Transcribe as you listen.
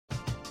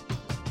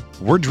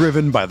We're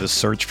driven by the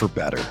search for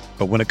better.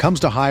 But when it comes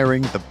to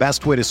hiring, the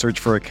best way to search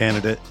for a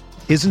candidate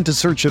isn't to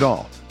search at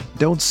all.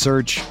 Don't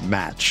search,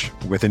 match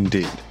with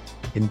Indeed.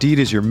 Indeed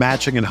is your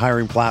matching and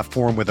hiring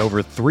platform with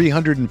over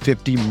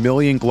 350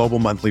 million global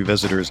monthly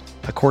visitors,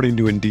 according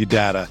to Indeed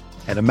data,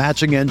 and a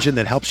matching engine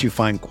that helps you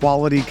find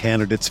quality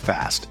candidates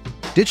fast.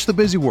 Ditch the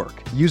busy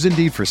work. Use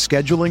Indeed for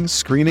scheduling,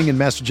 screening, and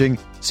messaging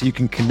so you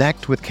can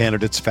connect with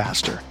candidates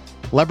faster.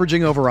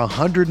 Leveraging over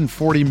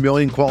 140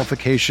 million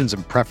qualifications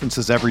and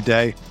preferences every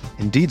day,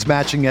 Indeed's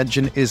matching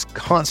engine is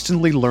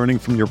constantly learning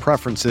from your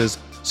preferences,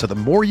 so the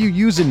more you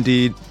use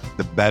Indeed,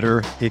 the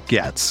better it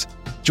gets.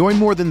 Join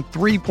more than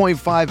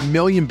 3.5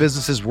 million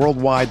businesses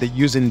worldwide that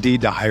use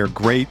Indeed to hire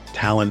great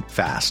talent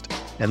fast.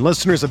 And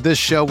listeners of this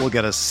show will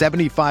get a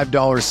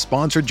 $75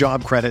 sponsored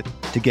job credit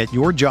to get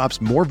your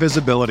jobs more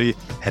visibility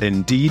at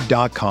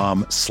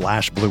Indeed.com/Blue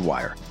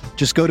Wire.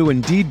 Just go to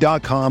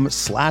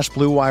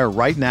Indeed.com/Blue Wire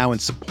right now and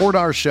support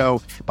our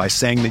show by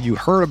saying that you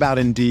heard about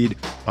Indeed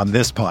on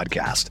this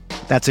podcast.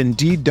 That's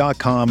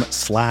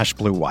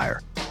Indeed.com/Blue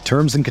Wire.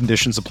 Terms and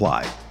conditions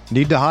apply.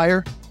 Need to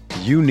hire?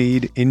 You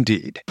need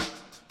Indeed.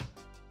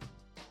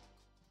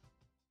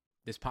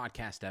 This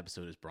podcast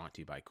episode is brought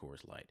to you by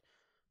Coors Light.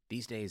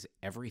 These days,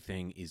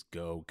 everything is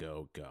go,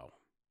 go, go.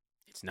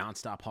 It's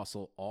nonstop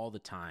hustle all the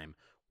time.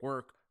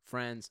 Work,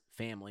 friends,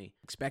 family,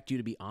 expect you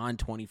to be on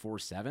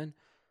 24/7.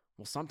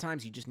 Well,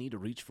 sometimes you just need to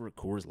reach for a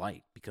Coors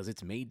Light because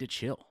it's made to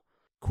chill.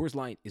 Coors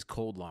Light is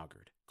cold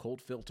lagered,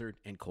 cold filtered,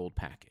 and cold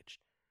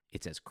packaged.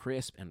 It's as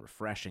crisp and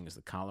refreshing as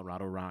the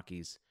Colorado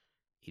Rockies.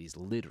 It is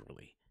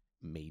literally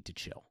made to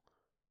chill.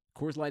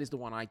 Coors Light is the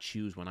one I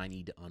choose when I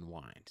need to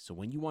unwind. So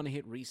when you want to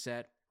hit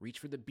reset, reach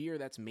for the beer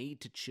that's made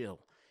to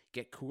chill.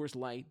 Get Coors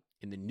Light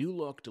in the new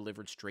look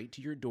delivered straight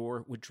to your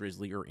door with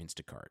Drizzly or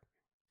Instacart.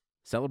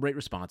 Celebrate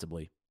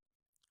responsibly.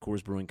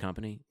 Coors Brewing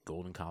Company,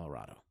 Golden,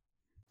 Colorado.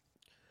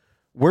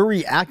 We're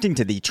reacting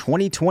to the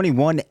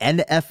 2021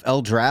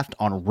 NFL Draft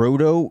on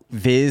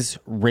RotoViz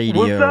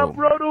Radio. What's up,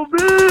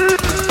 RotoViz?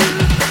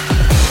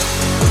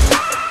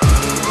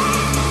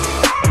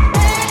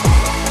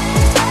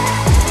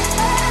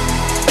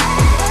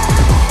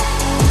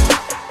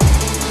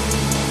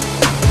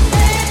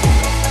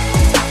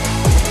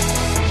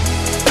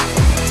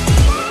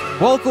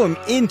 Welcome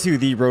into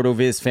the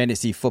RotoViz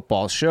Fantasy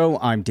Football Show.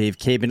 I'm Dave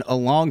Cabin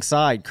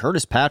alongside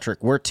Curtis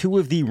Patrick. We're two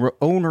of the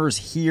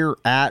owners here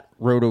at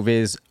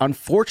RotoViz.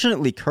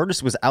 Unfortunately,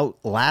 Curtis was out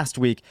last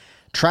week.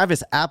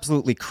 Travis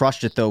absolutely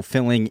crushed it, though,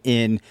 filling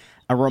in.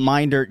 A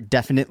reminder,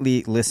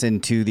 definitely listen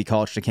to the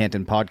College to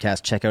Canton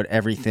podcast. Check out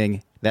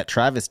everything that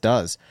Travis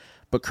does.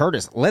 But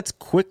Curtis, let's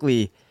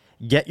quickly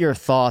get your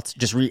thoughts,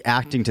 just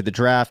reacting to the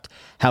draft,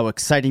 how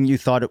exciting you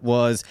thought it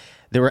was.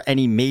 There were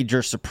any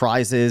major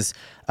surprises?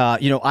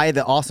 I had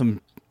the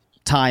awesome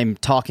time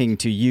talking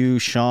to you,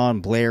 Sean,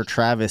 Blair,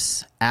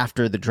 Travis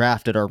after the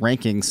draft at our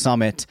ranking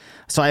summit.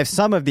 So I have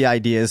some of the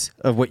ideas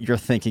of what you're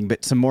thinking,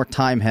 but some more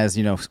time has,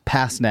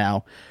 passed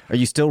now. Are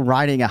you still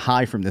riding a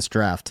high from this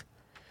draft?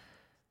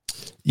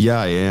 Yeah,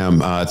 I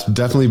am. It's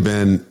definitely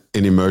been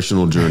an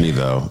emotional journey,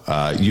 though.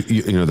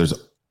 There's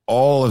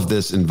all of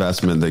this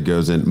investment that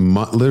goes in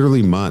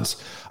literally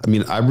months. I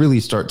mean, I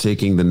really start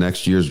taking the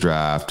next year's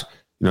draft,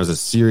 as a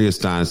serious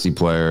dynasty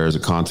player, as a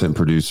content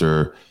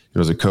producer,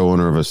 as a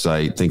co-owner of a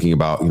site, thinking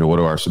about, what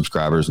do our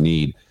subscribers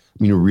need?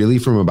 I mean, really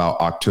from about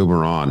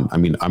October on,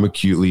 I'm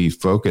acutely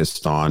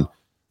focused on,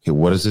 okay,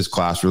 what is this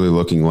class really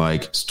looking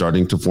like?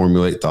 Starting to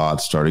formulate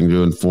thoughts, starting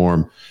to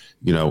inform,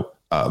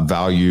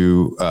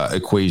 value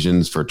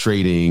equations for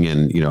trading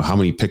and, how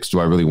many picks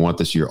do I really want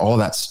this year? All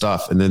that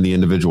stuff. And then the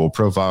individual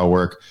profile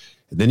work.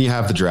 And then you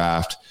have the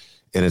draft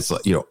and it's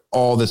like,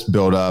 all this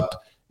build up.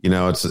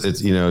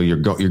 It's you're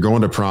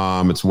going to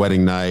prom, it's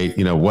wedding night,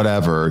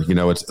 whatever,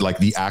 it's like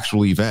the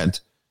actual event.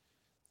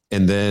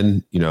 And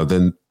then,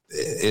 then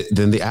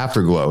the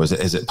afterglow, is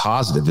it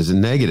positive? Is it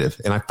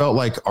negative? And I felt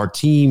like our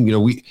team,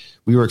 we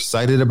were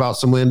excited about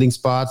some landing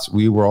spots.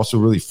 We were also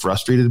really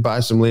frustrated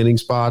by some landing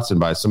spots and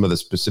by some of the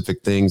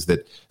specific things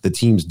that the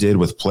teams did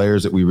with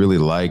players that we really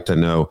liked. I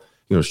know,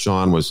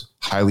 Sean was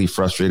highly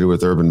frustrated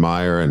with Urban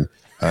Meyer and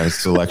his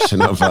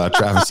selection of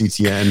Travis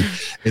Etienne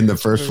in the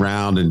first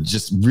round and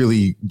just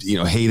really,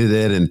 hated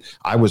it. And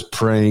I was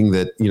praying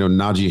that,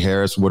 Najee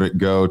Harris wouldn't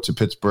go to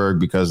Pittsburgh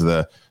because of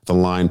the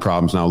line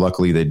problems. Now,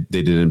 luckily they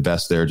did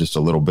invest there just a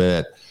little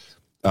bit.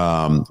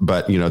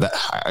 But that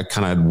I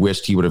kind of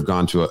wished he would have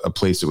gone to a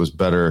place that was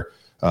better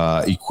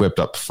equipped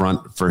up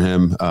front for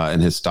him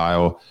and his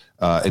style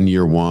in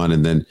year one.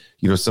 And then,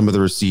 some of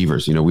the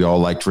receivers, we all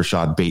liked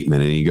Rashad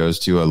Bateman, and he goes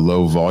to a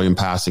low volume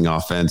passing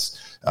offense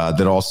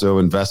that also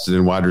invested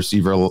in wide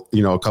receiver,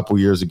 a couple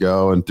years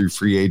ago and through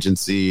free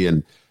agency.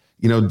 And,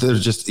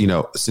 there's just,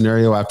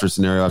 scenario after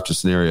scenario after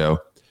scenario,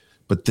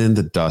 but then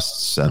the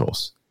dust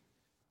settles.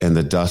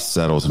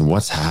 And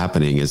what's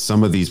happening is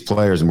some of these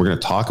players, and we're going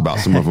to talk about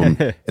some of them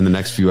in the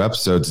next few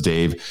episodes,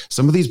 Dave,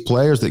 some of these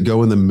players that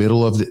go in the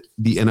middle of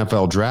the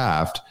NFL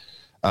draft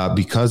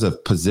because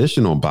of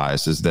positional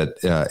biases that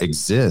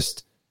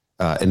exist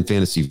in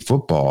fantasy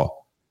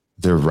football,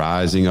 they're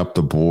rising up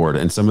the board.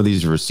 And some of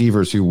these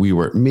receivers who we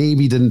were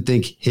maybe didn't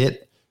think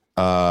hit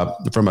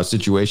from a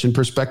situation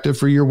perspective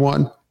for year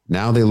one,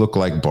 now they look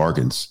like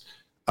bargains.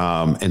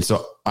 And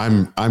so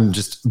I'm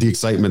just, the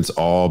excitement's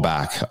all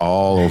back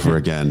all over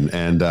again.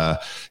 And,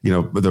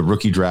 the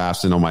rookie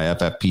drafts and all my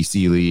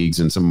FFPC leagues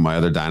and some of my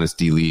other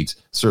dynasty leagues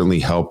certainly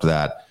helped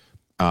that.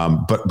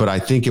 But I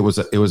think it was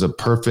a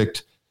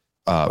perfect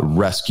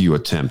rescue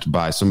attempt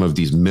by some of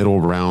these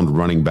middle round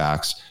running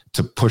backs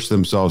to push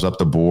themselves up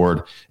the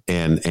board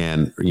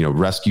and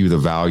rescue the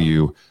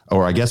value,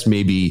 or I guess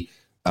maybe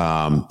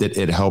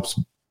it helps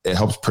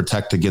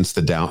protect against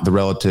the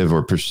relative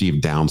or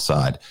perceived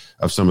downside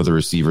of some of the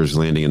receivers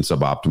landing in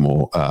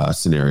suboptimal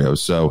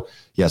scenarios. So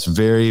yes,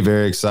 very,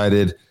 very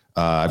excited.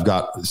 I've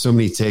got so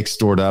many takes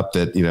stored up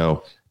that,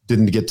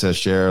 didn't get to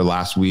share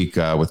last week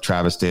with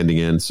Travis standing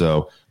in.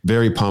 So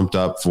very pumped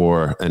up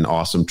for an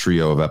awesome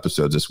trio of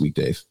episodes this week,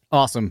 Dave.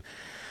 Awesome.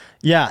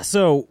 Yeah.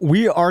 So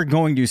we are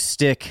going to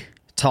stick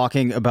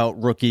talking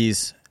about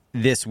rookies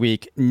this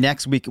week.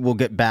 Next week, we'll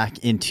get back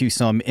into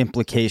some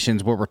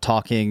implications where we're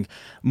talking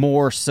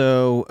more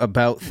so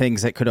about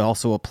things that could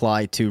also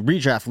apply to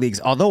redraft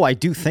leagues. Although I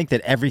do think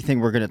that everything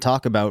we're going to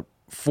talk about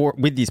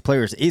with these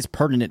players is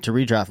pertinent to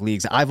redraft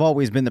leagues. I've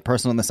always been the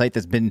person on the site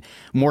that's been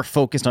more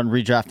focused on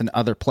redraft than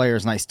other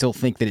players, and I still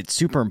think that it's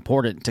super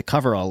important to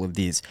cover all of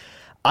these.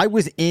 I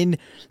was in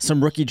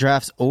some rookie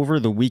drafts over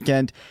the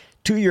weekend.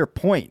 To your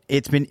point,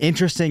 it's been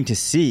interesting to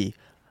see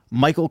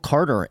Michael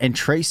Carter and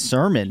Trey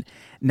Sermon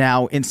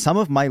now in some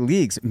of my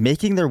leagues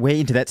making their way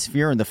into that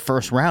sphere in the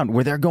first round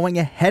where they're going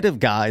ahead of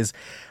guys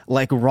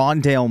like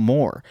Rondale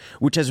Moore,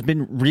 which has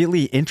been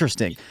really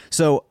interesting.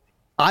 So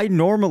I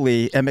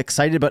normally am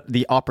excited about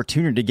the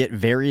opportunity to get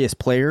various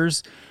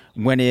players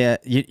when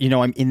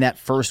I'm in that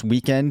first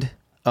weekend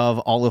of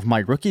all of my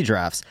rookie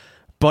drafts.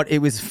 But it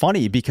was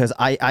funny because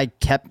I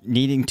kept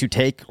needing to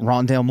take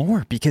Rondale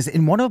Moore because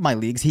in one of my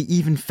leagues, he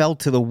even fell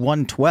to the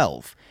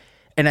 112.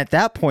 And at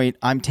that point,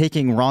 I'm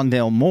taking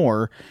Rondale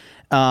Moore,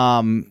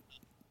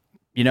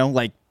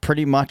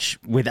 pretty much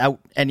without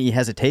any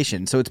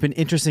hesitation. So it's been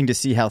interesting to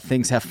see how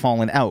things have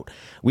fallen out.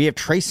 We have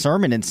Trey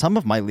Sermon in some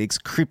of my leagues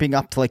creeping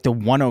up to like the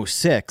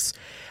 106.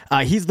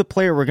 He's the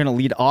player we're going to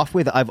lead off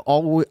with. I've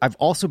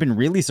also been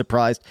really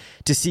surprised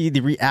to see the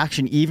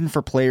reaction even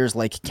for players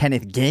like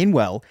Kenneth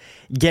Gainwell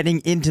getting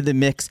into the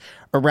mix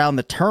around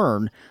the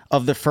turn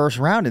of the first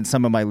round in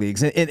some of my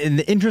leagues. And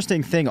the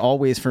interesting thing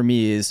always for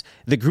me is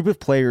the group of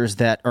players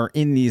that are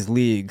in these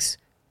leagues,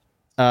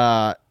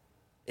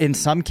 in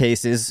some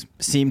cases,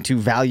 seem to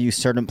value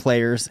certain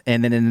players,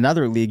 and then in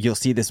another league, you'll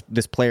see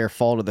this player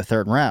fall to the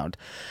third round.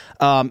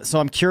 So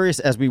I'm curious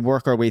as we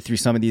work our way through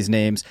some of these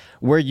names,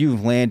 where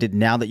you've landed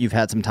now that you've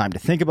had some time to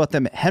think about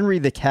them. Henry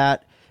the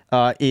Cat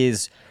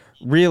is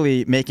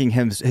really making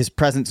his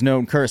presence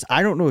known. Curtis,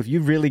 I don't know if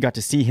you've really got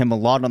to see him a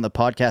lot on the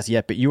podcast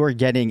yet, but you are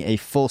getting a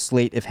full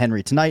slate of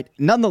Henry tonight.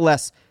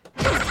 Nonetheless,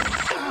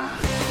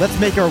 let's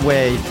make our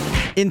way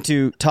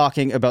into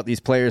talking about these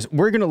players.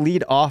 We're going to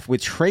lead off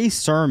with Trey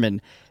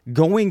Sermon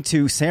going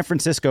to San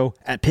Francisco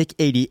at pick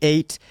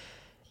 88,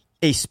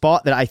 a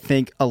spot that I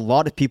think a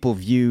lot of people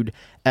viewed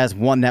as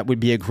one that would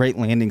be a great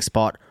landing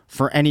spot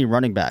for any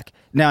running back.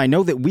 Now, I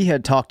know that we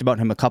had talked about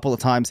him a couple of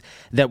times,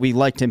 that we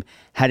liked him,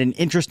 had an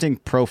interesting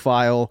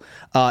profile.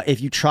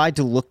 If you tried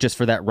to look just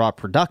for that raw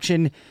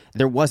production,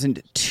 there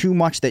wasn't too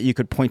much that you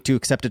could point to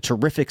except a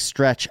terrific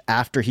stretch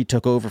after he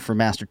took over for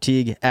Master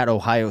Teague at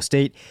Ohio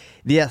State.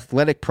 The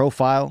athletic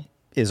profile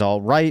is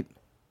all right,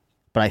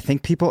 but I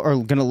think people are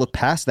going to look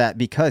past that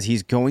because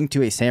he's going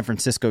to a San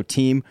Francisco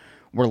team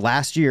where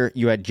last year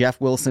you had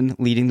Jeff Wilson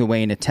leading the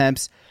way in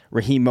attempts.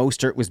 Raheem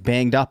Mostert was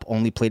banged up,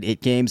 only played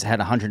 8 games, had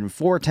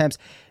 104 attempts.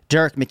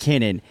 Jerick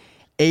McKinnon,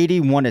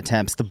 81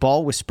 attempts. The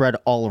ball was spread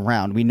all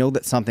around. We know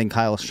that's something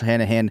Kyle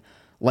Shanahan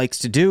likes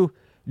to do.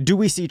 Do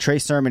we see Trey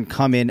Sermon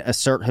come in,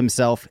 assert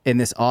himself in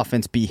this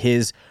offense, be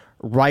his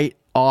right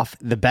off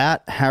the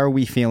bat? How are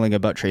we feeling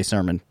about Trey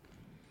Sermon?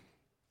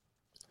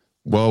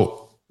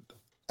 Well,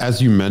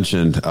 as you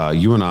mentioned,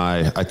 you and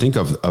I think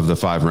of the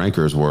 5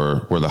 rankers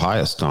were the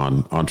highest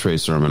on Trey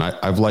Sermon.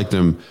 I've liked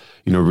him,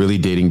 really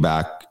dating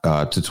back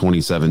to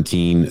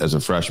 2017 as a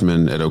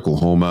freshman at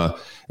Oklahoma.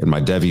 In my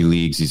Devy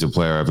leagues, he's a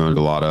player I've owned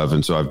a lot of.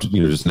 And so I've,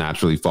 just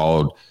naturally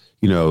followed,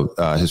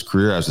 his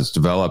career as it's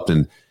developed.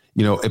 And,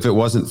 if it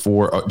wasn't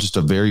for just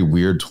a very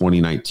weird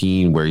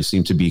 2019 where he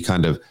seemed to be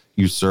kind of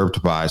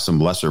usurped by some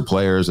lesser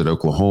players at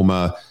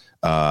Oklahoma,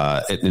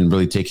 and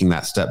really taking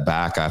that step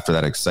back after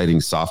that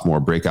exciting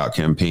sophomore breakout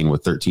campaign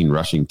with 13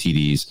 rushing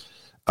TDs,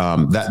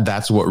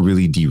 that's what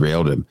really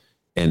derailed him.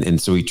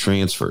 And so he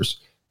transfers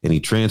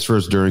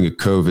during a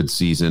COVID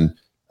season.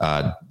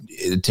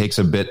 It takes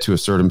a bit to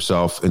assert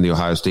himself in the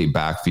Ohio State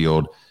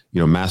backfield.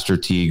 Master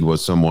Teague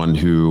was someone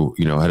who,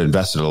 had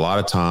invested a lot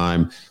of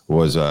time,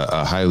 was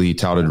a highly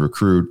touted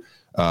recruit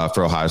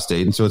for Ohio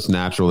State. And so it's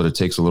natural that it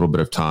takes a little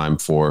bit of time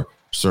for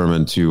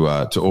Sermon to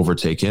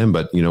overtake him.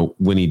 But,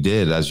 when he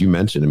did, as you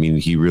mentioned,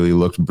 he really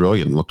looked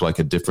brilliant, looked like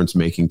a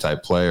difference-making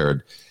type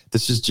player.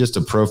 This is just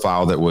a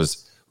profile that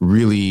was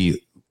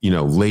really,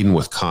 laden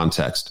with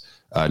context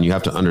and you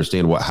have to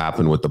understand what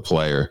happened with the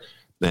player.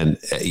 And,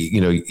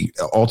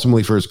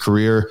 ultimately for his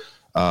career,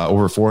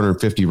 over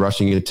 450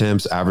 rushing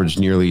attempts, averaged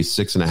nearly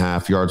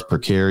 6.5 yards per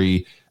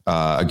carry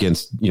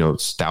against,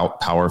 stout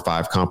Power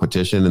 5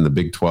 competition in the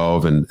Big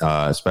 12 and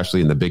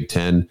especially in the Big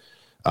 10.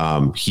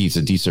 He's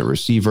a decent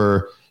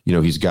receiver.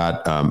 He's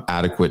got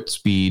adequate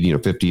speed,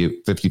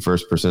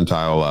 51st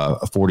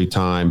percentile 40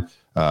 time,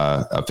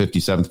 a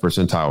 57th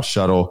percentile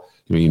shuttle.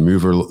 You can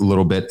move a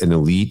little bit, an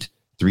elite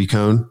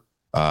 3-cone.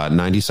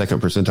 92nd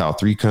percentile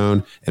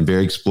 3-cone, and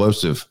very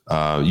explosive.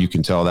 You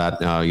can tell that,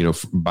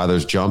 by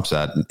those jumps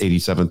at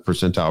 87th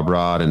percentile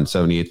broad and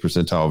 78th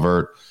percentile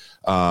vert.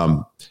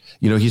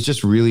 He's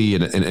just really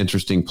an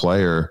interesting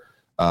player.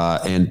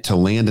 And to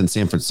land in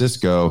San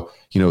Francisco,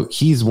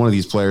 he's one of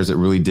these players that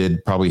really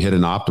did probably hit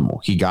an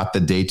optimal. He got the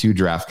day 2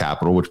 draft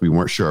capital, which we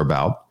weren't sure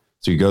about.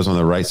 So he goes on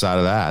the right side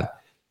of that.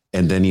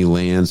 And then he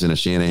lands in a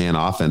Shanahan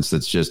offense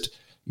that's just,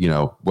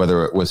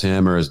 whether it was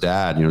him or his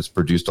dad, it's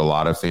produced a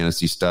lot of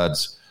fantasy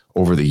studs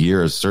over the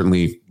years,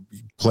 certainly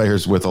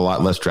players with a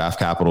lot less draft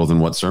capital than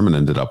what Sermon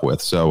ended up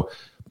with. So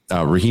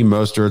Raheem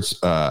Mostert,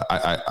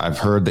 I've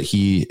heard that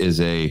he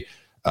is a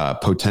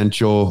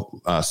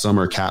potential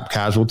summer cap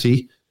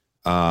casualty.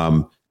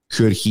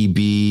 Could he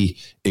be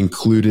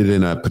included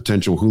in a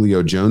potential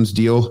Julio Jones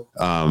deal?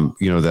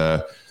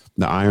 The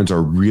irons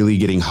are really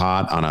getting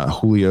hot on a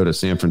Julio to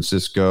San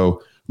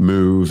Francisco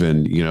move,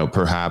 and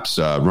perhaps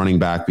running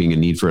back being a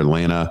need for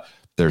Atlanta.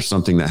 There's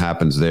something that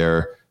happens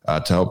there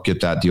to help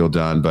get that deal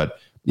done. But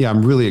yeah,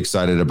 I'm really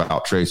excited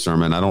about Trey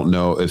Sermon. I don't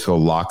know if he'll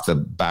lock the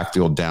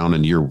backfield down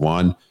in year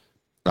 1,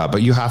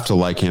 but you have to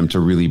like him to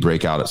really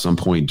break out at some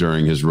point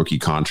during his rookie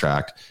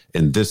contract.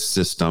 In this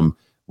system,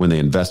 when they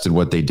invested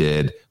what they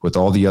did with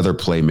all the other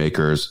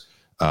playmakers,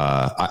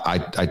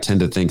 I tend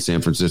to think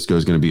San Francisco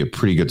is going to be a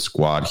pretty good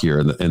squad here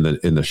in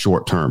the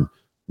short term.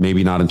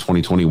 Maybe not in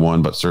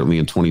 2021, but certainly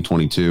in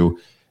 2022.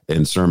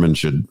 And Sermon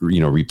should,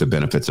 reap the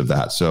benefits of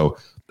that. So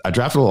I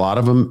drafted a lot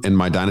of them in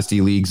my dynasty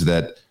leagues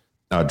that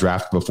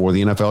draft before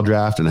the NFL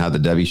draft and had the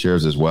Devy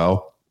shares as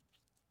well.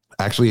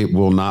 Actually, it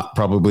will not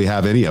probably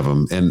have any of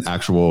them in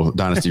actual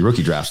dynasty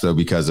rookie drafts, though,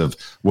 because of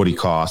what he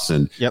costs.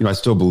 And I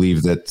still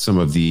believe that some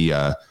of the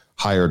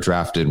higher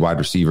drafted wide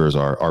receivers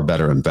are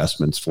better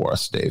investments for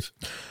us, Dave.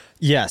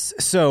 Yes.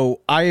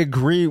 So I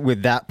agree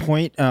with that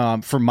point.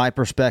 From my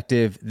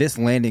perspective, this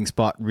landing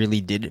spot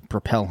really did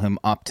propel him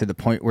up to the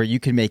point where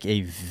you can make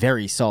a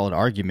very solid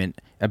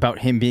argument about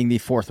him being the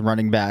 4th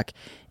running back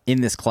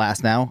in this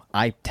class now.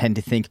 I tend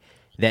to think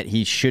that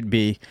he should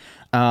be.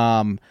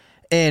 And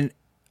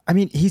I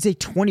mean, he's a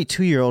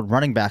 22-year-old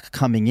running back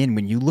coming in.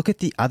 When you look at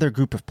the other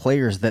group of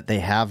players that they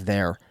have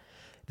there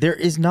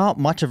is not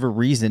much of a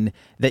reason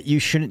that you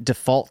shouldn't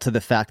default to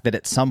the fact that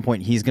at some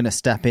point he's going to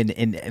step in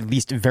and at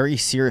least very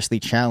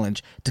seriously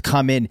challenge to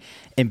come in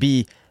and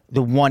be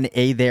the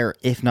 1A there,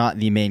 if not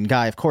the main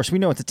guy. Of course, we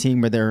know it's a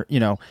team where they're,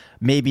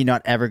 maybe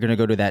not ever going to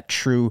go to that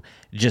true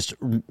just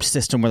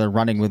system where they're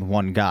running with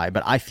one guy.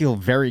 But I feel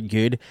very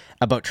good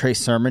about Trey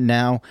Sermon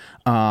now.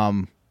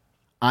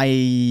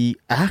 I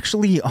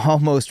actually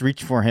almost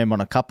reached for him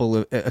on a couple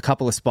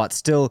of spots,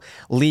 still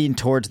lean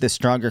towards this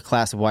stronger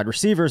class of wide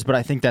receivers, but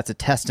I think that's a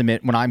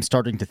testament when I'm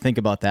starting to think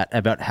about that,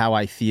 about how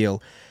I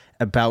feel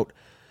about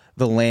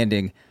the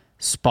landing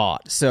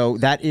spot. So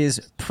that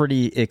is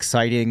pretty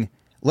exciting.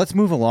 Let's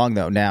move along,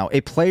 though, now.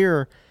 A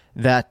player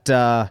that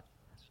I'm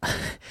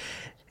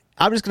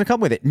just going to come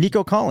with it,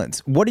 Nico Collins.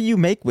 What do you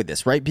make with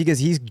this, right? Because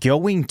he's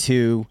going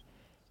to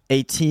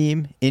a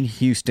team in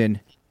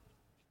Houston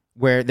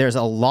where there's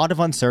a lot of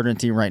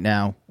uncertainty right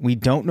now. We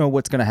don't know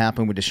what's going to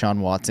happen with Deshaun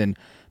Watson.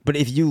 But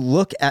if you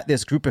look at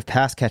this group of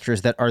pass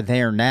catchers that are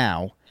there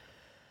now,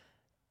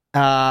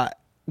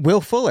 Will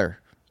Fuller,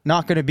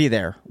 not going to be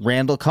there.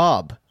 Randall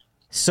Cobb,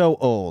 so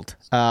old.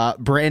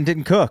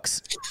 Brandon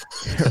Cooks,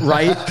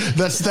 right?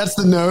 that's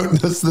the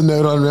note. That's the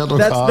note on Randall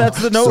Cobb. That's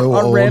the note so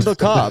on old. Randall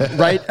Cobb,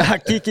 right?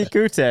 Kiki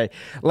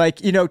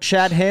Kute,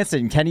 Chad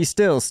Hansen, Kenny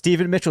Stills,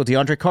 Stephen Mitchell,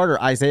 DeAndre Carter,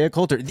 Isaiah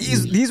Coulter.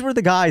 These were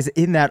the guys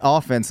in that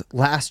offense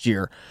last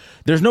year.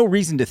 There's no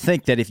reason to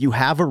think that if you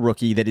have a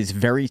rookie that is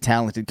very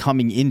talented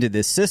coming into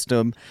this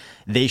system,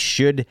 they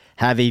should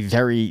have a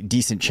very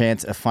decent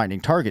chance of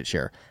finding target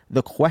share.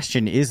 The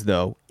question is,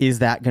 though, is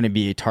that going to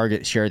be a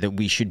target share that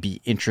we should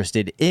be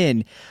interested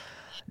in?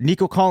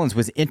 Nico Collins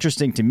was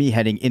interesting to me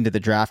heading into the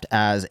draft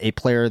as a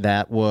player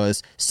that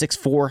was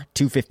 6'4",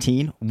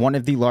 215, one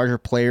of the larger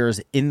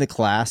players in the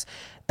class,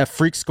 a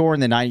freak score in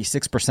the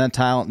 96th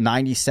percentile,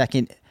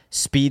 92nd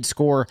speed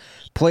score,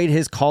 played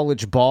his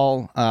college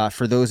ball,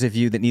 for those of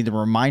you that need a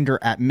reminder,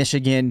 at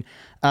Michigan.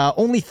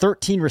 Only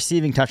 13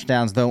 receiving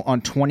touchdowns, though,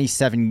 on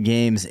 27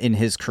 games in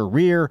his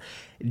career.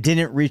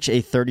 Didn't reach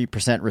a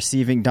 30%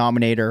 receiving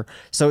dominator,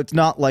 so it's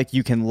not like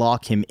you can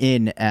lock him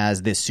in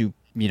as this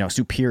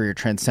superior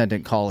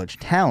transcendent college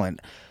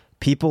talent.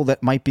 People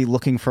that might be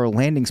looking for a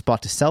landing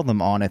spot to sell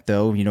them on it,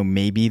 though,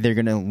 maybe they're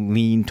going to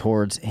lean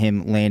towards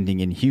him landing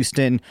in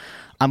Houston.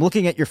 I'm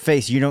looking at your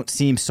face. You don't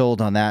seem sold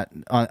on that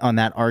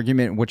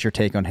argument. What's your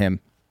take on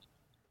him?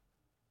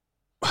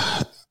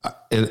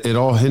 it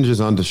all hinges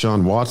on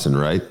Deshaun Watson,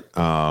 right?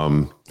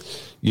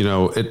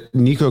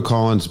 Nico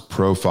Collins'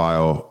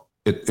 profile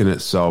in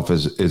itself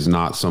is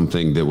not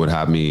something that would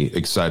have me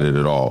excited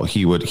at all.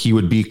 He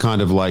would be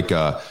kind of like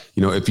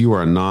if you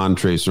were a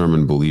non-Trey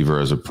Sermon believer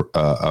as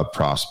a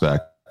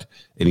prospect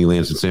and he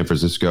lands in San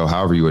Francisco,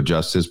 however you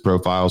adjust his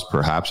profiles,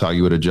 perhaps how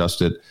you would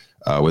adjust it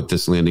with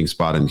this landing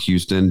spot in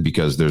Houston,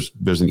 because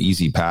there's an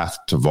easy path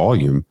to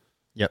volume.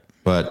 Yep.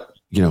 But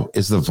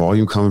is the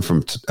volume coming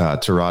from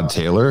Tyrod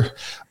Taylor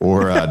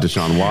or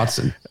Deshaun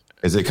Watson?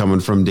 Is it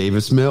coming from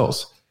Davis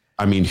Mills?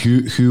 I mean,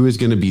 who is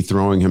going to be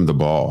throwing him the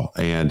ball?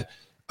 And,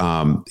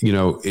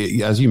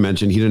 as you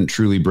mentioned, he didn't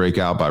truly break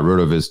out by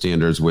RotoViz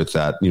standards with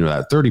that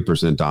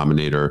 30%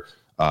 dominator.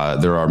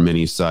 There are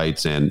many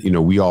sites, and,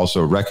 we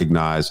also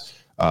recognize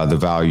the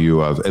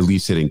value of at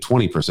least hitting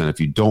 20%.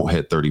 If you don't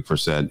hit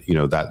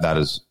 30%, that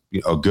is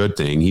a good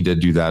thing. He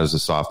did do that as a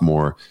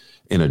sophomore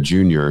and a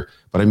junior.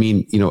 But I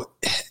mean,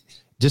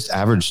 just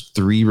averaged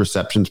 3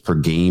 receptions per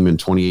game in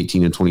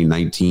 2018 and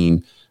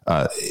 2019.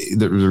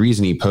 The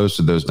reason he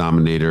posted those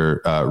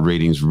dominator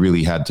ratings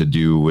really had to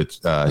do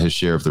with his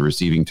share of the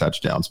receiving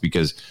touchdowns,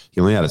 because he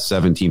only had a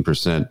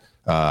 17%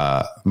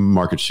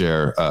 market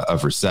share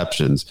of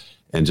receptions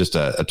and just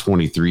a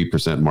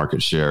 23%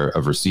 market share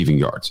of receiving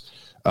yards.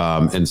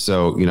 And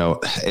so,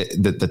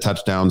 the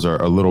touchdowns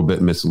are a little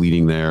bit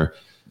misleading there.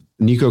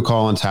 Nico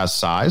Collins has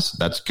size.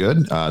 That's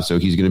good. So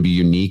he's going to be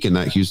unique in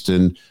that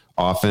Houston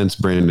offense.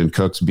 Brandon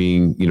Cooks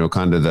being,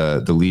 kind of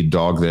the lead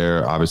dog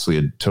there, obviously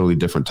a totally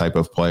different type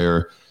of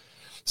player.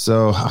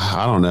 So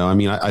I don't know. I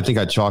mean, I think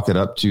I chalk it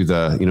up to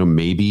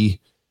the,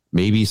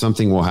 maybe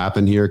something will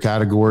happen here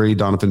category.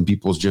 Donovan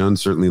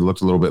Peoples-Jones certainly looked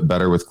a little bit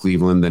better with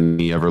Cleveland than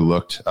he ever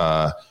looked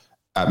at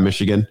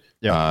Michigan.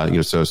 Yeah.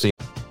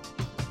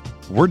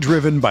 We're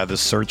driven by the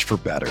search for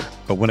better.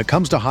 But when it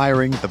comes to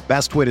hiring, the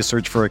best way to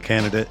search for a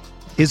candidate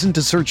isn't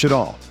to search at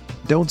all.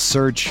 Don't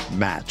search,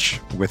 match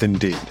with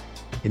Indeed.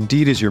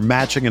 Indeed is your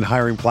matching and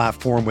hiring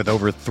platform with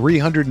over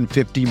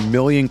 350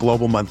 million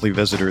global monthly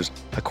visitors,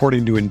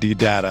 according to Indeed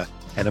data,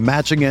 and a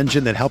matching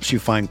engine that helps you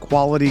find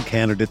quality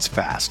candidates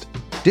fast.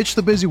 Ditch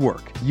the busy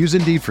work. Use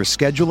Indeed for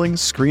scheduling,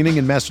 screening,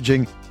 and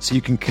messaging so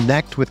you can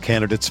connect with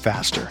candidates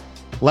faster.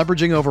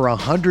 Leveraging over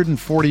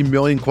 140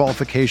 million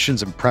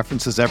qualifications and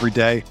preferences every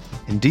day,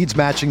 Indeed's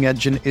matching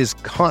engine is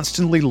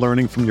constantly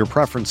learning from your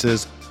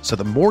preferences, so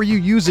the more you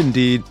use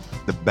Indeed,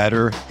 the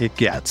better it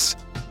gets.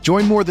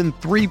 Join more than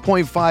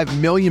 3.5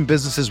 million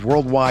businesses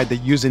worldwide that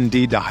use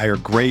Indeed to hire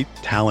great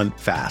talent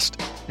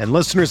fast. And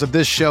listeners of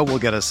this show will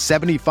get a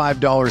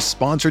 $75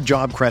 sponsored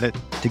job credit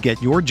to get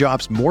your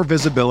jobs more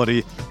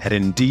visibility at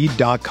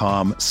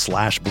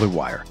Indeed.com/Blue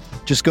Wire.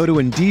 Just go to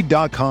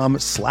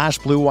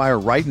Indeed.com/Blue Wire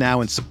right now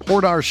and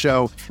support our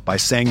show by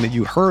saying that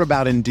you heard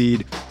about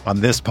Indeed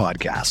on this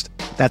podcast.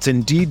 That's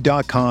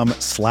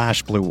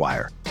Indeed.com/Blue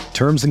Wire.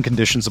 Terms and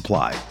conditions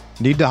apply.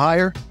 Need to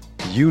hire?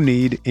 You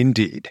need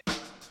Indeed.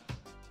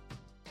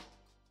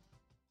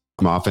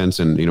 Offense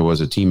and,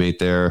 was a teammate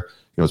there.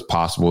 It's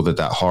possible that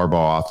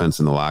Harbaugh offense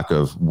and the lack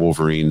of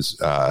Wolverines'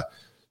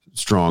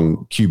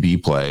 strong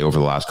QB play over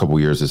the last couple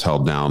of years has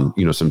held down,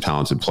 some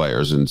talented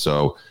players. And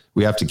so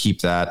we have to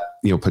keep that,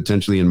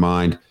 potentially in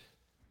mind.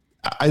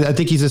 I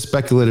think he's a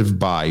speculative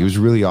buy. He was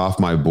really off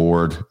my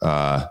board.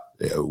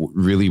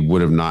 Really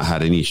would have not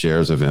had any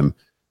shares of him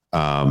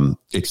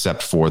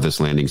except for this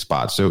landing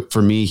spot. So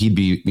for me, he'd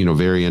be,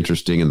 very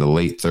interesting in the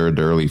late 3rd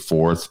to early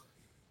 4th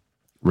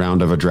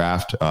round of a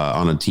draft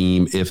on a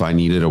team if I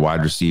needed a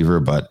wide receiver.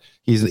 But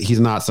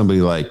he's not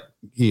somebody like,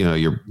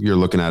 you're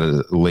looking at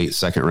a late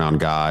 2nd round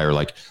guy, or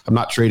like, I'm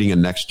not trading a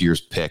next year's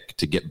pick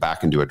to get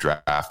back into a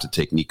draft to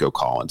take Nico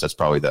Collins. That's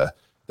probably the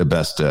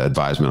best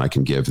advisement I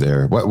can give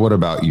there. What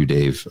about you,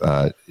 Dave?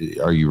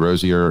 Are you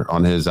rosier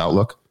on his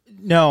outlook?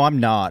 No, I'm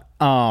not.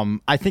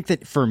 I think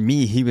that for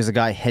me, he was a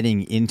guy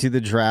heading into the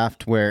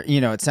draft where,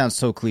 it sounds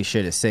so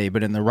cliche to say,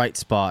 but in the right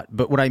spot.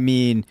 But what I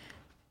mean,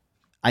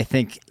 I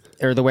think,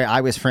 or the way I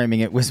was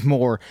framing it, was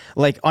more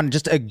like on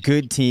just a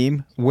good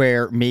team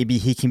where maybe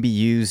he can be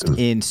used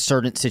in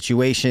certain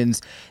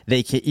situations.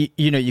 They can,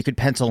 you could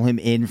pencil him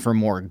in for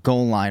more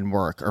goal line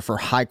work or for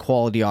high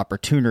quality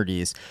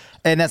opportunities.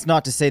 And that's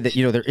not to say that,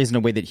 there isn't a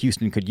way that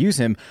Houston could use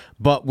him,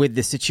 but with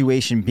the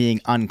situation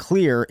being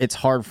unclear, it's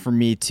hard for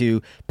me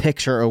to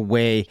picture a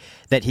way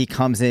that he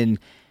comes in,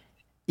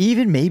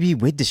 even maybe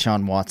with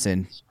Deshaun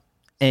Watson,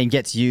 and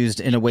gets used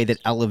in a way that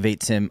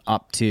elevates him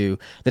up to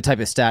the type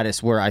of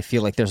status where I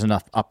feel like there's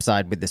enough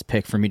upside with this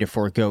pick for me to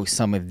forego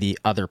some of the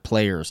other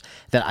players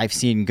that I've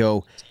seen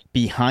go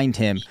behind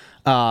him.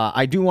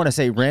 I do want to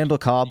say Randall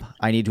Cobb,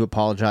 I need to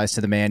apologize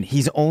to the man.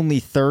 He's only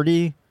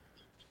 30,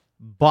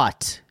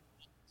 but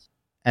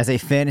as a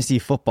fantasy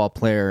football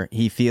player,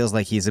 he feels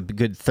like he's a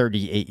good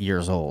 38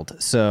 years old.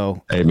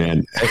 So, hey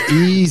man,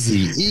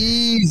 easy,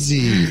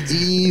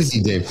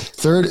 Dave.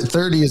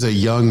 30 is a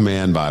young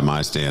man by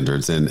my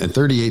standards, and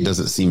 38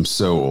 doesn't seem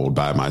so old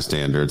by my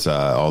standards.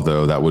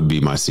 Although that would be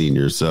my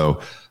senior.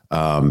 So,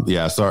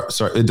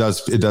 sorry, it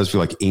does feel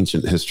like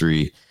ancient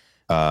history,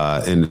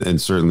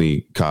 and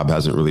certainly Cobb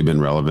hasn't really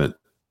been relevant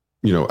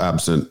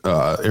absent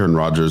Aaron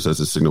Rodgers as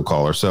a signal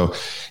caller. So,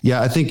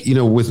 yeah, I think,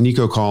 with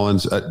Nico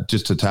Collins,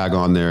 just to tag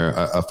on there,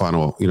 a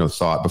final,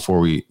 thought before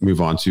we move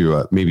on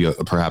to maybe a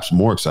perhaps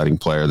more exciting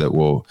player that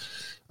we'll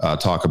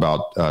talk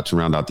about to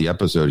round out the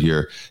episode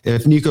here.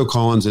 If Nico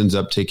Collins ends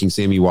up taking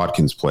Sammy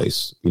Watkins'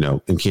 place,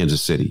 in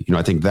Kansas City,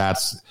 I think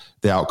that's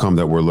the outcome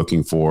that we're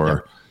looking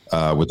for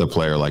with a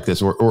player like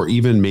this, or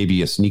even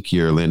maybe a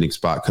sneakier landing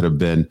spot could have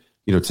been,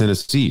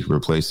 Tennessee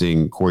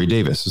replacing Corey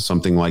Davis,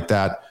 something like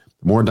that.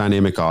 More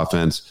dynamic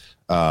offense,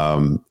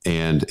 and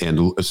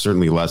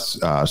certainly less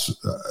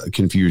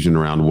confusion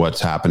around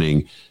what's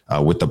happening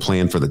with the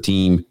plan for the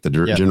team, the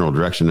general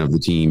direction of the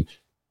team,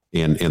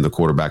 and the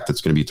quarterback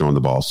that's going to be throwing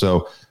the ball.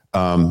 So,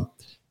 I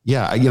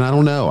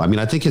don't know. I mean,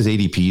 I think his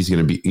ADP is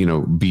going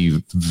to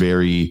be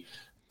very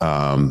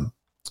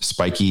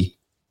spiky,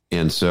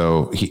 and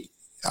so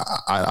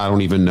I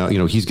don't even know.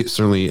 He's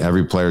certainly,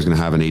 every player is going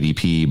to have an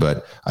ADP,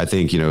 but I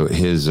think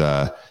his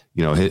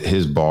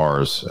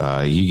bars,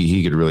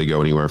 he could really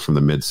go anywhere from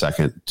the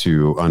mid-second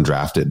to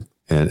undrafted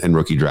and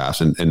rookie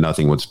drafts, and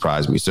nothing would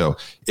surprise me. So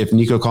if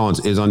Nico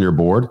Collins is on your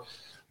board,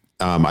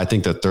 I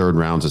think the third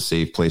round's a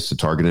safe place to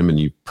target him, and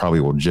you probably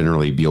will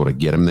generally be able to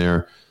get him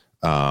there.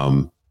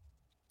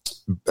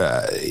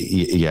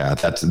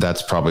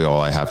 That's probably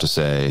all I have to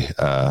say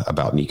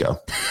about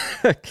Nico.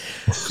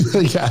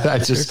 If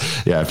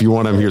you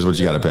want him, here's what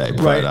you got to pay.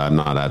 But right. I'm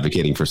not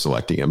advocating for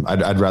selecting him.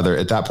 I'd rather,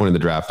 at that point in the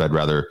draft,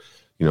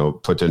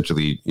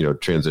 potentially,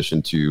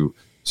 transition to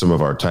some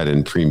of our tight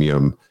end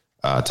premium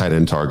tight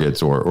end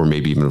targets, or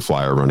maybe even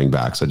flyer running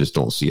backs. I just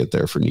don't see it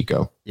there for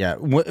Nico. Yeah.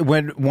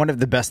 When one of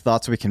the best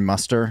thoughts we can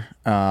muster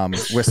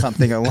with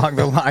something along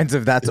the lines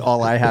of "that's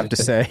all I have to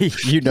say,"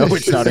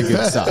 it's not a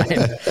good sign.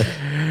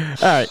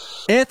 All right.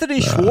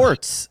 Anthony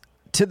Schwartz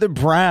to the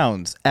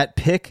Browns at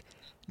pick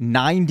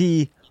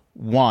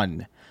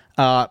 91.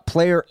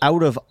 Player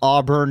out of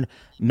Auburn,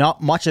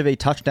 not much of a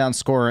touchdown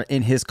scorer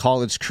in his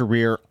college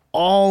career.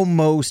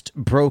 Almost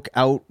broke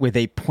out with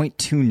a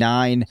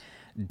 .29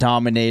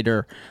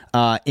 dominator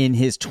in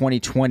his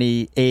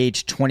 2020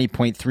 age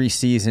 20.3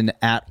 season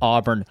at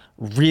Auburn.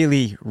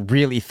 Really,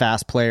 really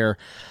fast player.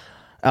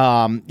 Like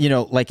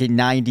a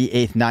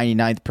 98th,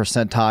 99th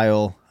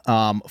percentile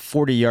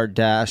 40-yard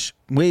dash.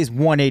 Weighs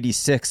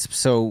 186.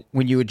 So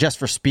when you adjust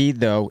for speed,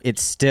 though, it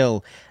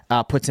still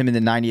puts him in the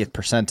 90th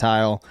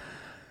percentile.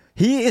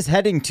 He is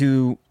heading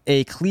to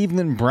a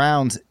Cleveland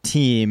Browns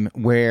team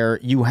where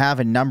you have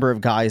a number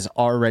of guys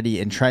already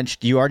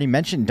entrenched. You already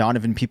mentioned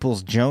Donovan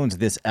Peoples-Jones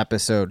this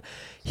episode.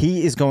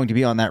 He is going to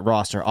be on that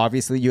roster.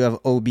 Obviously, you have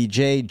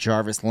OBJ,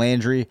 Jarvis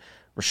Landry,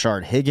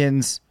 Rashard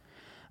Higgins,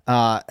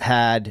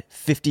 had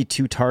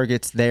 52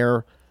 targets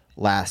there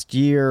last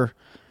year.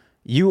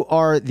 You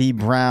are the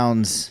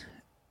Browns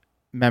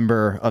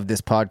member of this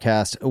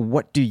podcast.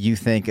 What do you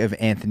think of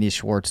Anthony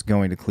Schwartz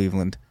going to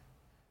Cleveland?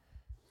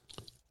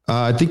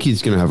 I think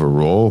he's going to have a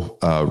role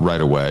right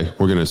away.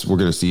 We're going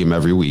to see him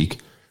every week.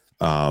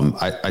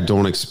 I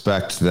don't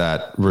expect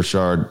that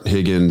Rashard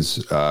Higgins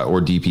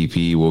or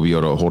DPP will be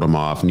able to hold him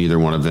off. Neither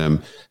one of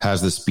them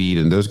has the speed,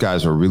 and those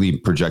guys are really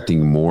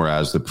projecting more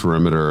as the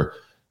perimeter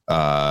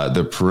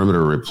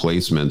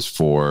replacements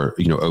for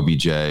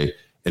OBJ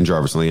and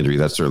Jarvis Landry.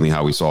 That's certainly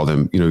how we saw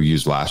them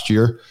used last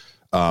year.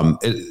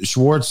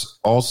 Schwartz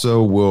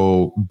also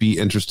will be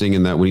interesting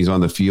in that when he's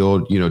on the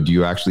field, do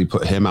you actually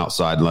put him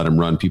outside and let him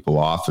run people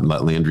off and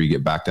let Landry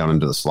get back down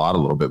into the slot a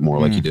little bit more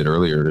like he did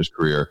earlier in his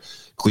career?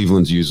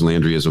 Cleveland's used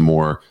Landry as a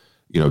more,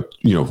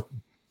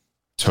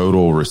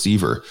 total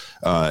receiver.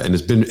 And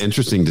it's been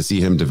interesting to see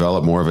him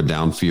develop more of a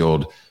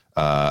downfield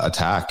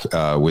attack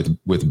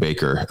with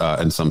Baker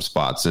in some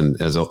spots.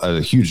 And as a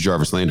huge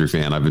Jarvis Landry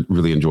fan, I've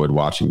really enjoyed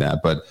watching that.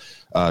 But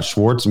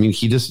Schwartz,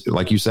 he just,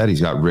 like you said,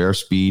 he's got rare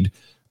speed.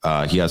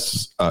 He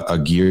has a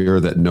gear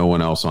that no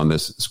one else on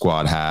this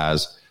squad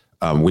has.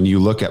 When you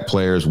look at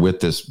players with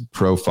this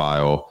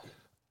profile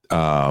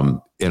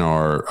in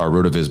our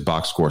RotoViz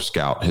box score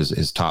scout,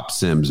 his top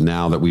sims,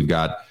 now that we've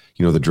got,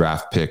 the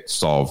draft pick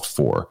solved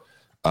for,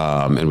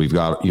 and we've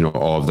got,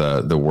 all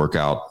of the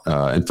workout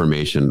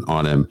information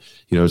on him,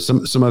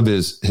 some of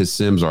his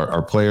sims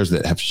are players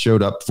that have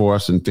showed up for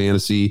us in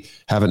fantasy,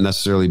 haven't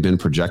necessarily been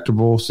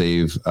projectable,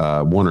 save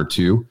one or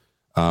two.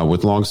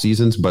 With long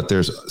seasons, but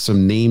there's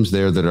some names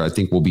there that I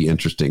think will be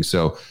interesting.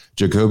 So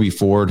Jacoby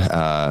Ford,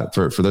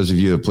 for those of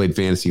you who have played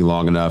fantasy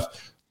long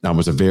enough,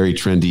 was a very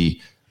trendy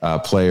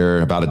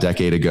player about a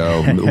decade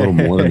ago, a little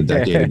more than a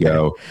decade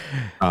ago.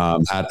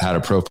 Had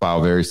a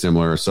profile very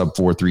similar, sub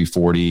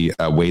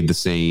 4.340, weighed the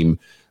same.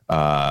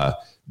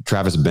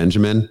 Travis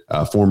Benjamin,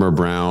 former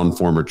Brown,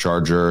 former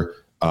Charger,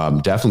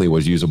 definitely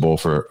was usable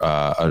for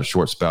a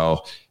short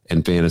spell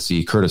in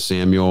fantasy. Curtis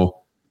Samuel.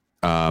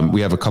 We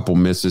have a couple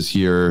misses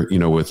here,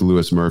 with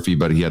Lewis Murphy,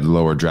 but he had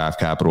lower draft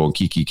capital, and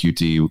Kiki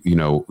Kuti,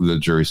 the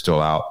jury's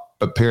still out.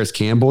 But Paris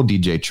Campbell,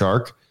 DJ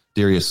Chark,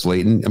 Darius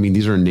Slayton.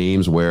 These are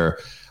names where,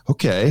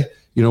 okay,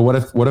 what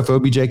if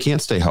OBJ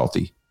can't stay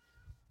healthy?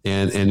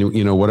 And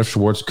what if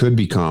Schwartz could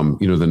become,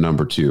 the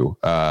number two?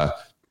 The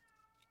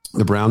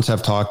Browns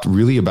have talked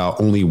really about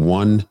only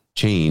one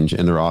change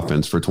in their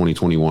offense for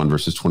 2021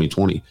 versus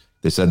 2020.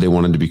 They said they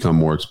wanted to become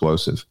more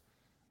explosive.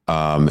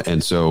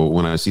 And so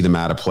when I see them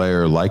add a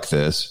player like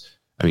this,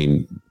 I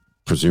mean,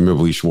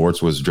 presumably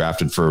Schwartz was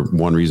drafted for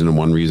one reason and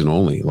one reason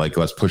only. Like,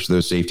 let's push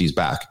those safeties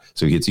back.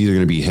 So it's either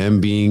going to be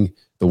him being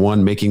the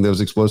one making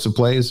those explosive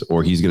plays,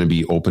 or he's going to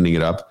be opening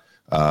it up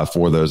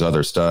for those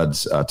other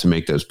studs to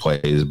make those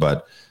plays.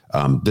 But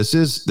this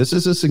is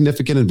a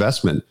significant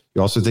investment.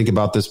 You also think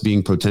about this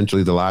being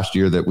potentially the last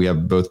year that we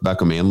have both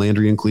Beckham and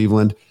Landry in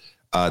Cleveland.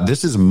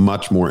 This is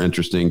much more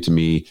interesting to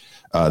me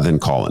than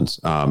Collins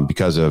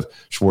because of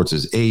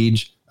Schwartz's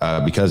age,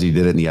 because he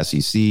did it in the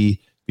SEC,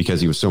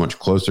 because he was so much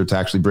closer to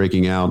actually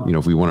breaking out.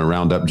 If we want to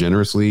round up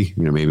generously,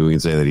 maybe we can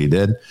say that he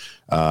did.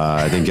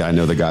 I think I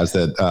know the guys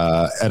that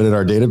edit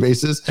our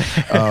databases.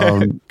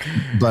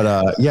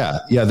 But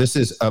this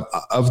is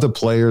of the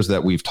players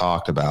that we've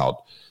talked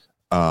about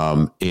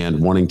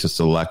and wanting to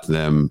select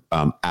them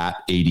at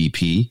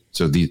ADP.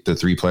 So the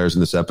three players in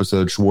this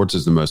episode, Schwartz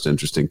is the most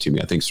interesting to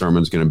me. I think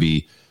Sermon's going to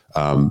be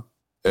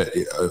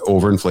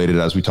overinflated,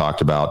 as we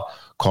talked about.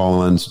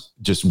 Collins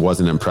just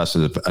wasn't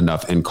impressive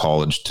enough in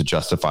college to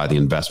justify the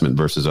investment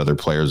versus other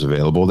players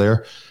available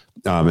there.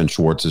 And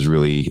Schwartz is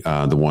really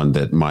the one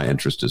that my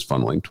interest is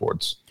funneling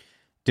towards.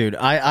 Dude,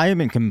 I am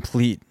in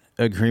complete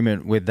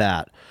agreement with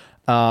that.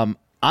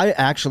 I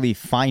actually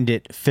find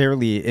it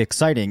fairly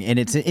exciting, and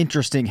it's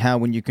interesting how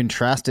when you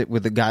contrast it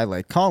with a guy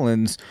like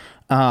Collins,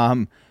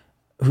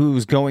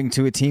 who's going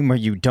to a team where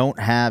you don't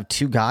have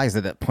two guys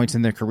that at points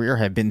in their career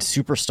have been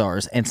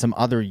superstars and some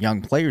other young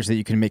players that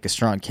you can make a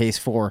strong case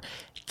for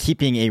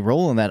keeping a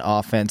role in that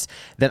offense,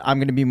 that I'm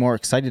going to be more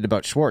excited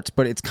about Schwartz.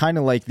 But it's kind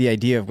of like the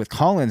idea of with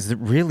Collins that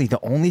really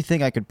the only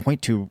thing I could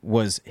point to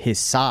was his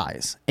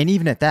size. And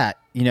even at that,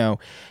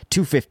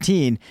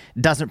 215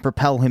 doesn't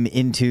propel him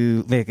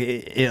into like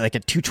a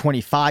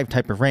 225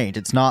 type of range.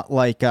 It's not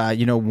like,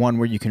 one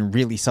where you can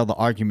really sell the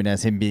argument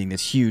as him being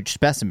this huge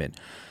specimen.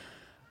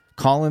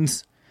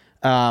 Collins,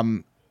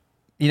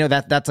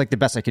 that's like the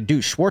best I could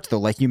do. Schwartz, though,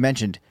 like you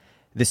mentioned,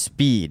 the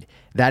speed,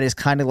 that is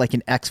kind of like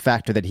an X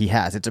factor that he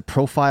has. It's a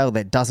profile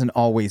that doesn't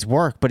always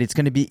work, but it's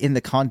going to be in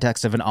the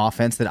context of an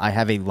offense that I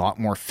have a lot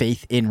more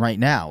faith in right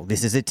now.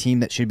 This is a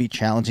team that should be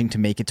challenging to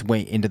make its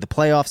way into the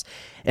playoffs.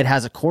 It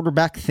has a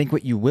quarterback, think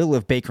what you will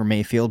of Baker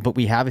Mayfield, but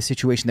we have a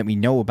situation that we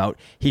know about.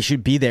 He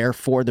should be there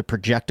for the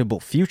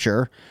projectable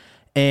future.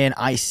 And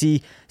I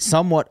see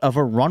somewhat of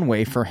a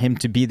runway for him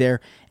to be there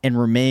and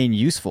remain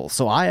useful.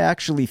 So I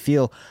actually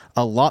feel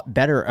a lot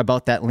better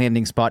about that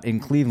landing spot in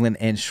Cleveland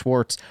and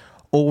Schwartz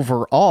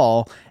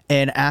overall,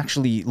 and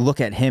actually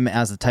look at him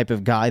as the type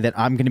of guy that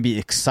I'm going to be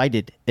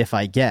excited if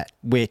I get,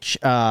 which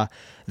the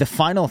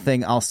final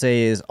thing I'll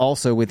say is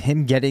also with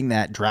him getting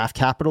that draft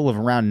capital of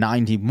around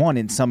 91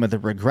 in some of the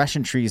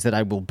regression trees that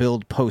I will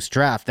build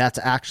post-draft, that's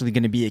actually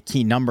going to be a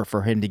key number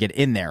for him to get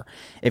in there.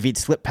 If he'd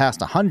slip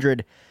past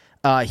 100,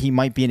 he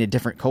might be in a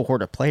different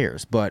cohort of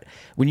players. But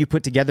when you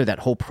put together that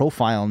whole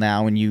profile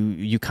now and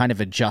you kind of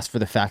adjust for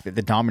the fact that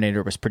the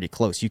Dominator was pretty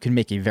close, you can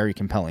make a very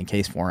compelling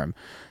case for him.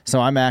 So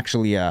I'm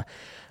actually a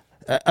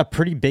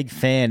pretty big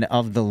fan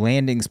of the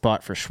landing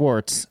spot for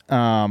Schwartz,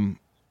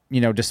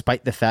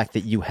 despite the fact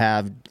that you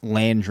have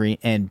Landry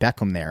and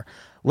Beckham there.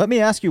 Let me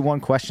ask you one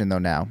question, though,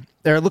 now.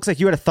 It looks like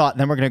you had a thought, and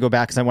then we're going to go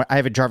back because I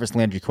have a Jarvis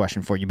Landry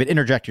question for you, but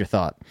interject your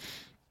thought.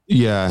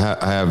 Yeah,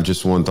 I have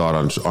just one thought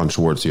on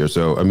Schwartz here.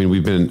 So, I mean,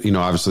 we've been,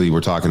 obviously we're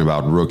talking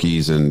about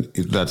rookies, and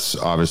that's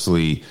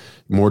obviously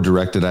more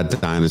directed at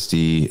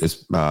Dynasty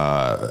this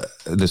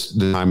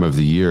time of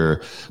the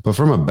year. But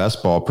from a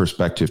best ball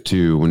perspective,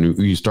 too, when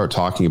you start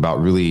talking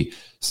about really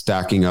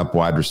stacking up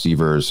wide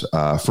receivers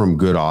from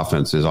good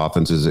offenses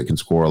that can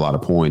score a lot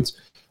of points,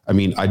 I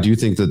mean, I do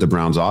think that the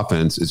Browns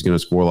offense is going to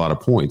score a lot of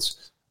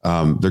points.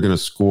 They're going to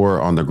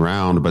score on the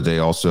ground, but they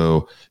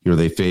also,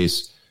 they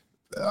face...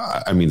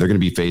 they're going to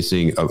be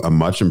facing a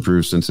much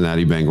improved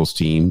Cincinnati Bengals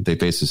team. They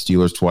face the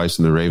Steelers twice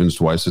and the Ravens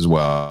twice as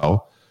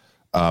well.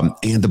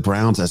 And the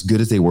Browns, as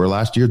good as they were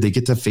last year, they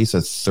get to face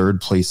a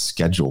third place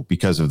schedule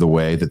because of the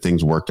way that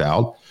things worked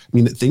out. I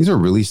mean, things are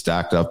really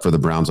stacked up for the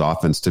Browns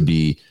offense to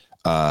be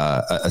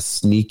a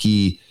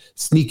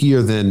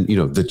sneakier than,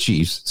 the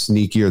Chiefs,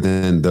 sneakier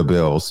than the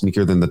Bills,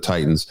 sneakier than the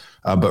Titans,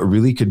 but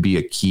really could be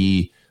a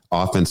key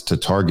offense to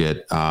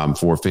target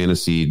for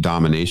fantasy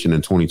domination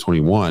in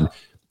 2021.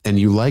 And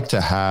you like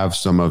to have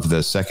some of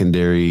the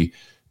secondary,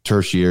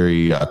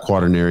 tertiary,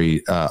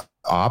 quaternary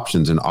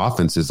options and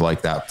offenses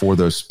like that for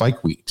those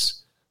spike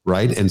weeks,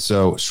 right? And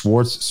so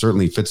Schwartz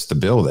certainly fits the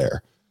bill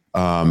there.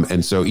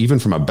 And so even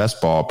from a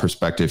best ball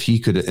perspective, he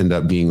could end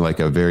up being like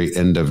a very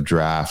end of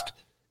draft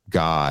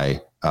guy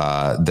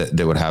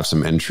that would have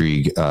some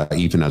intrigue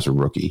even as a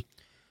rookie.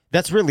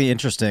 That's really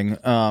interesting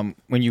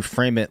when you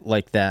frame it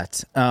like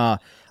that.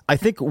 I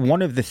think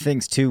one of the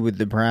things, too, with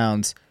the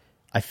Browns,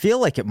 I feel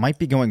like it might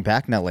be going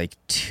back now like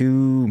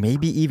 2,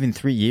 maybe even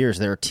 3 years.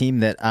 They're a team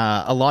that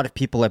a lot of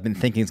people have been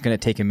thinking is going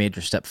to take a major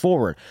step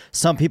forward.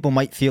 Some people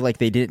might feel like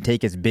they didn't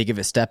take as big of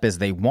a step as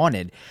they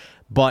wanted,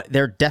 but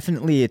they're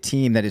definitely a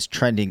team that is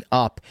trending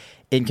up.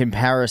 in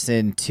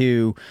comparison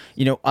to,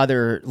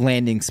 other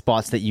landing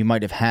spots that you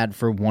might have had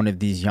for one of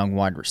these young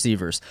wide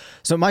receivers.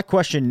 So my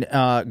question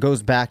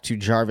goes back to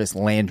Jarvis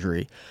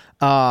Landry.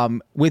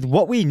 With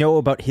what we know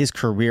about his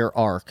career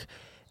arc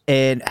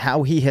and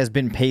how he has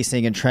been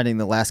pacing and trending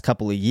the last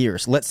couple of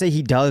years, let's say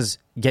he does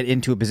get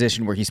into a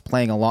position where he's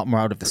playing a lot more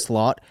out of the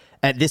slot.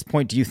 At this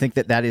point, do you think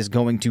that is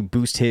going to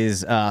boost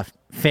his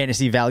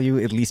fantasy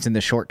value, at least in the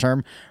short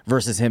term,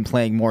 versus him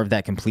playing more of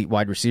that complete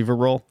wide receiver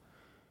role?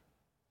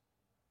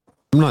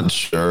 I'm not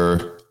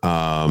sure.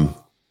 I'm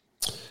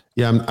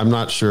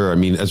not sure. I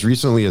mean, as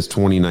recently as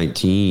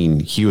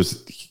 2019, he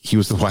was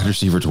the wide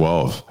receiver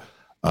 12.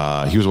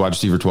 He was wide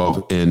receiver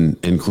 12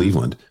 in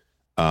Cleveland.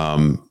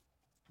 I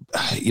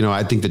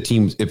think the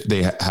teams, if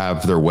they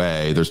have their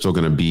way, they're still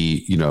going to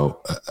be,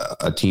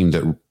 a team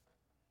that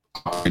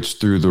operates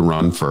through the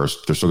run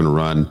first. They're still going to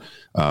run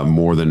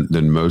more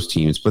than most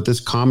teams. But this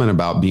comment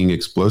about being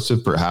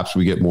explosive, perhaps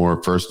we get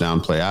more first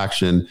down play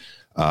action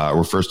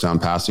or first down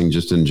passing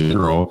just in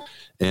general.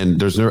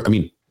 And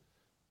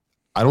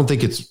I don't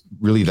think it's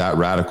really that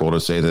radical to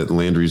say that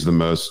Landry's the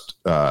most,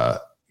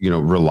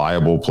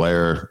 reliable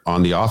player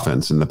on the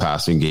offense in the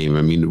passing game.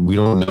 I mean, we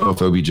don't know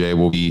if OBJ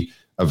will be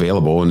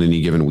available in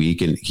any given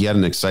week. And he had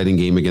an exciting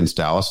game against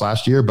Dallas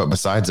last year. But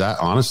besides that,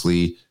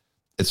 honestly,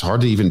 it's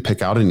hard to even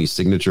pick out any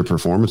signature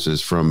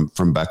performances from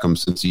Beckham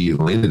since he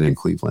landed in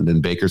Cleveland.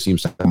 And Baker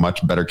seems to have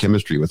much better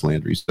chemistry with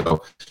Landry.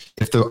 So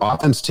if the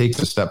offense takes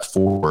a step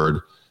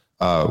forward,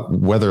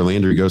 whether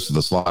Landry goes to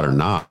the slot or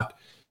not,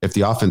 if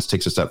the offense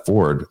takes a step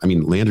forward, I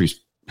mean, Landry's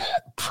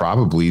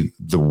probably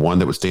the one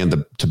that would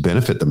stand to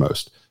benefit the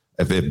most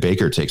if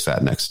Baker takes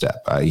that next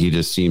step. He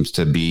just seems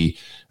to be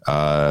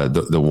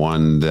the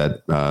one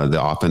that the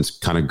offense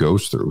kind of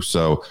goes through.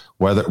 So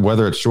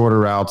whether it's shorter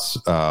routes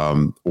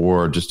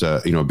or just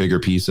a bigger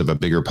piece of a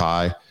bigger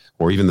pie,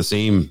 or even the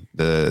same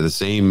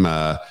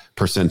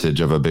percentage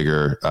of a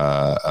bigger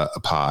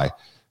pie,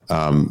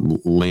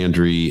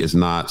 Landry is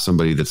not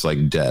somebody that's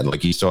like dead.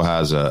 Like, he still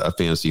has a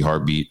fantasy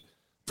heartbeat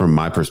from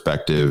my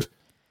perspective.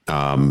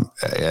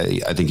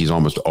 I think he's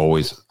almost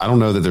always, I don't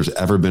know that there's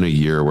ever been a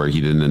year where he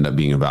didn't end up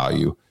being a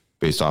value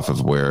based off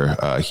of where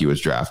he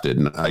was drafted.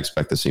 And I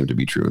expect the same to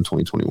be true in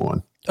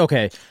 2021.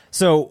 Okay.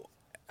 So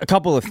a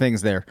couple of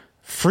things there.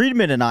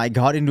 Friedman and I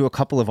got into a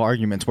couple of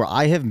arguments where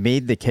I have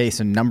made the case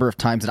a number of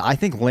times that I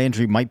think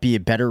Landry might be a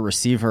better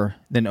receiver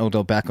than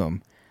Odell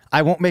Beckham.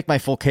 I won't make my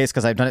full case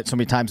because I've done it so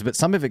many times, but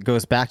some of it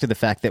goes back to the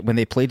fact that when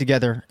they played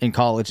together in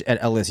college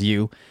at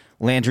LSU,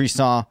 Landry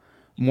saw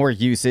more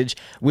usage,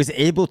 was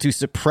able to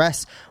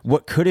suppress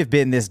what could have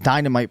been this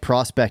dynamite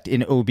prospect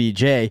in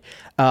OBJ.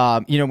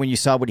 When you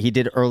saw what he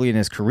did early in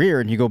his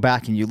career and you go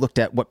back and you looked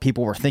at what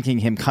people were thinking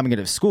him coming out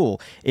of school,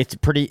 it's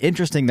pretty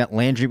interesting that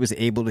Landry was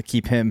able to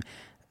keep him,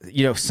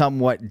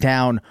 somewhat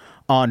down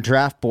on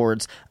draft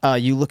boards.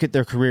 You look at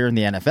their career in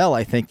the NFL,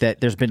 I think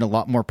that there's been a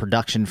lot more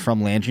production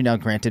from Landry. Now,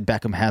 granted,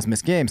 Beckham has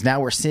missed games. Now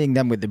we're seeing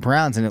them with the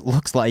Browns, and it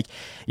looks like,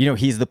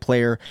 he's the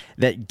player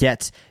that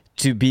gets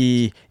to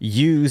be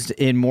used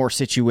in more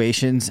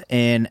situations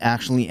and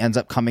actually ends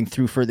up coming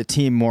through for the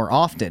team more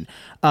often.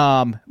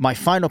 My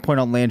final point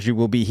on Landry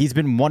will be he's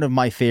been one of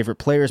my favorite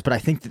players, but I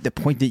think that the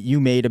point that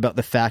you made about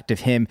the fact of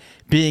him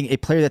being a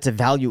player that's a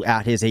value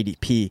at his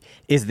ADP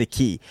is the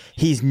key.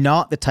 He's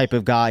not the type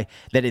of guy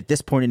that at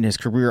this point in his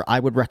career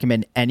I would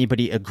recommend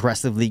anybody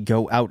aggressively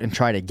go out and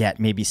try to get,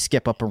 maybe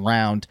skip up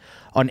around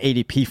on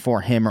ADP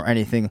for him or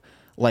anything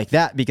like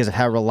that, because of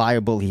how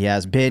reliable he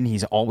has been.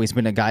 He's always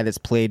been a guy that's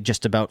played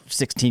just about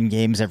 16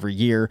 games every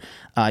year.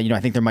 I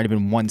think there might have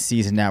been one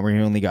season now where he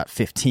only got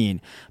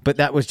 15. But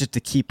that was just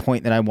the key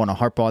point that I want to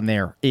harp on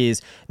there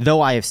is,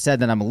 though I have said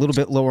that I'm a little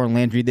bit lower on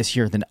Landry this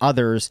year than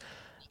others,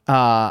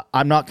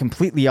 I'm not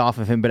completely off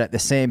of him, but at the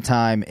same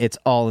time, it's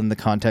all in the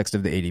context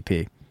of the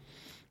ADP.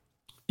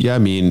 Yeah, I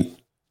mean,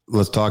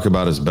 let's talk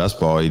about his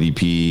best ball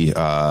ADP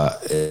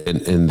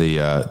in the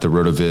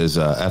RotoViz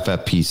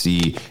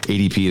FFPC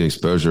ADP and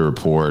exposure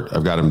report.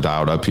 I've got him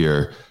dialed up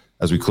here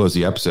as we close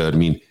the episode. I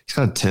mean, he's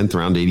got a 10th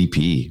round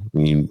ADP. I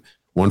mean,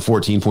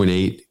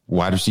 114.8,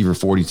 wide receiver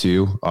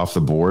 42 off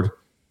the board.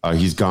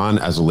 He's gone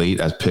as late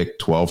as pick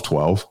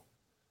 12.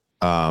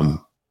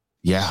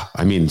 Yeah,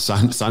 I mean,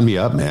 sign me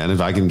up, man. If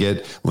I can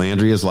get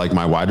Landry as like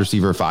my wide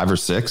receiver 5 or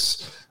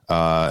 6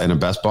 in a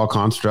best ball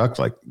construct,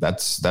 like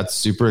that's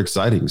super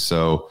exciting.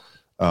 So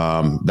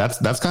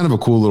that's kind of a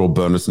cool little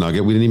bonus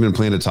nugget. We didn't even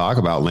plan to talk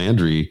about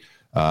Landry,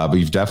 but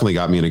you've definitely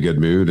got me in a good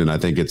mood, and I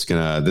think it's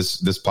gonna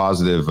this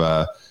positive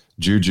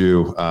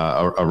juju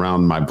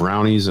around my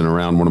brownies and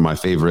around one of my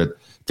favorite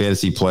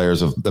fantasy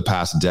players of the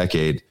past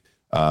decade.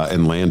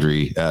 And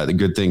Landry, the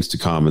good things to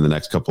come in the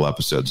next couple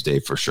episodes,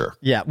 Dave, for sure.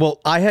 Yeah,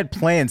 well, I had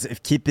plans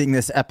of keeping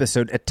this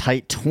episode a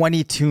tight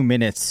 22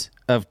 minutes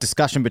of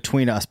discussion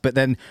between us, but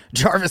then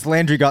Jarvis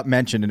Landry got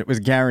mentioned and it was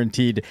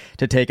guaranteed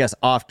to take us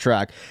off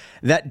track.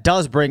 That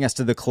does bring us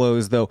to the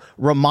close, though.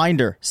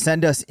 Reminder,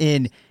 send us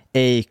in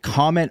a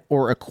comment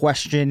or a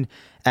question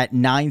at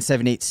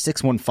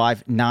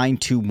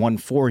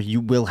 978-615-9214.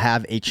 You will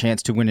have a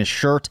chance to win a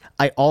shirt.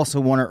 I also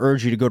want to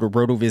urge you to go to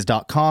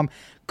rotoviz.com.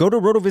 Go to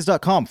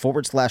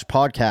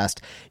rotoviz.com/podcast.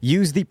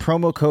 Use the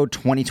promo code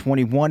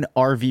 2021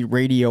 RV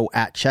Radio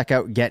at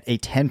checkout. Get a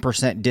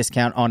 10%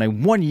 discount on a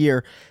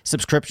 1-year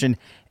subscription.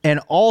 And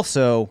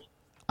also,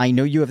 I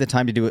know you have the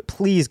time to do it.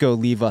 Please go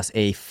leave us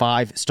a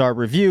 5-star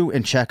review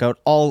and check out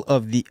all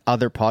of the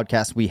other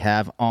podcasts we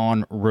have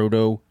on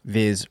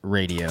RotoViz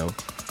Radio.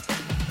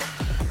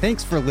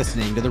 Thanks for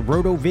listening to the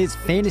RotoViz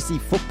Fantasy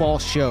Football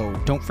Show.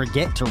 Don't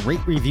forget to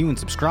rate, review, and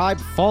subscribe.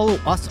 Follow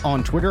us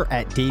on Twitter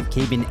at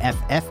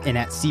DaveCabinFF and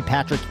at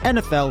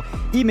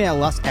CPatrickNFL.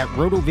 Email us at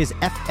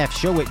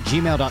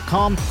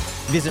rotovizffshow@gmail.com.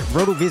 Visit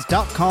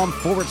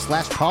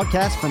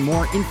rotoviz.com/podcast for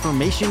more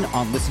information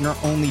on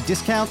listener-only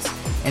discounts.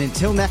 And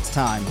until next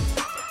time,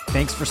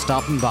 thanks for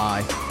stopping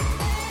by.